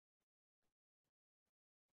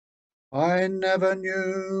I never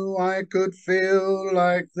knew I could feel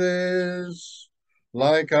like this,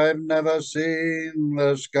 like I've never seen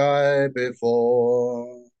the sky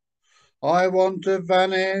before. I want to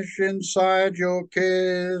vanish inside your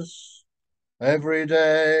kiss. Every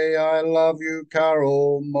day I love you,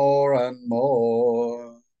 Carole, more and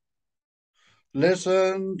more.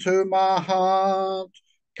 Listen to my heart,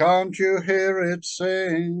 can't you hear it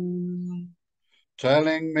sing?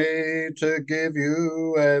 Telling me to give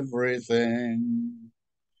you everything.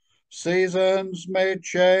 Seasons may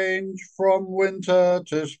change from winter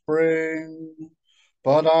to spring,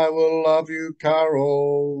 but I will love you,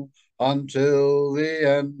 Carole, until the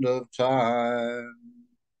end of time.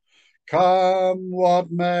 Come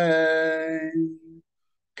what may,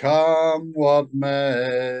 come what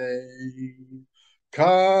may,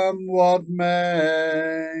 come what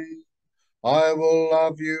may. I will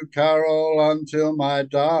love you, Carole, until my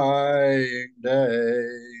dying day.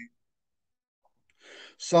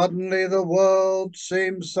 Suddenly the world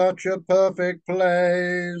seems such a perfect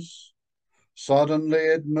place. Suddenly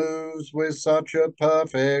it moves with such a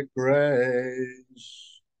perfect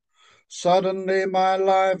grace. Suddenly my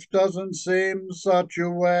life doesn't seem such a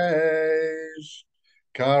waste.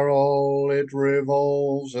 Carole, it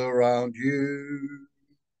revolves around you.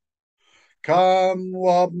 Come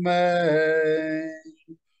what may,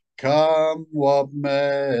 come what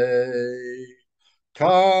may,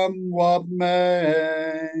 come what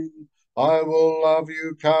may. I will love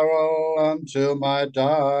you, Carole, until my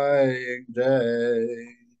dying day.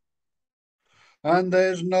 And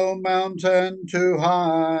there's no mountain too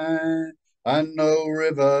high, and no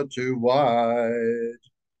river too wide.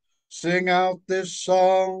 Sing out this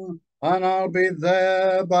song, and I'll be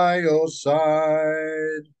there by your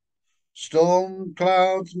side. Storm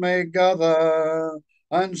clouds may gather,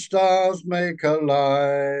 and stars may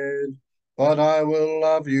collide, but I will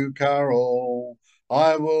love you, Carole.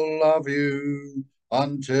 I will love you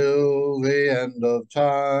until the end of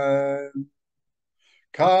time.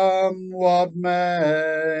 Come what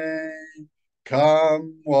may,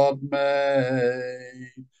 come what may,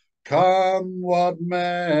 come what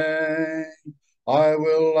may. I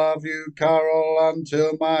will love you, Carole,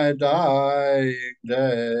 until my dying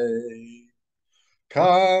day.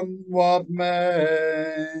 Come what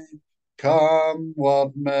may, come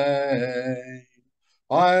what may.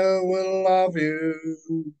 I will love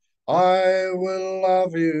you, I will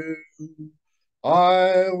love you,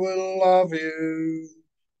 I will love you.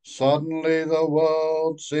 Suddenly the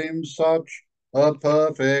world seems such a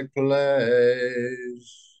perfect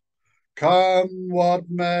place. Come what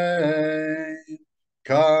may,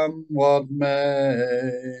 come what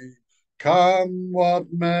may, come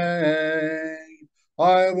what may.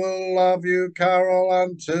 I will love you, Carole,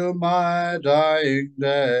 until my dying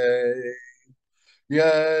day.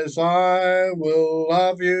 Yes, I will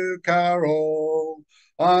love you, Carole,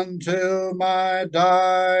 until my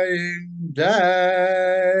dying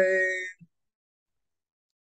day.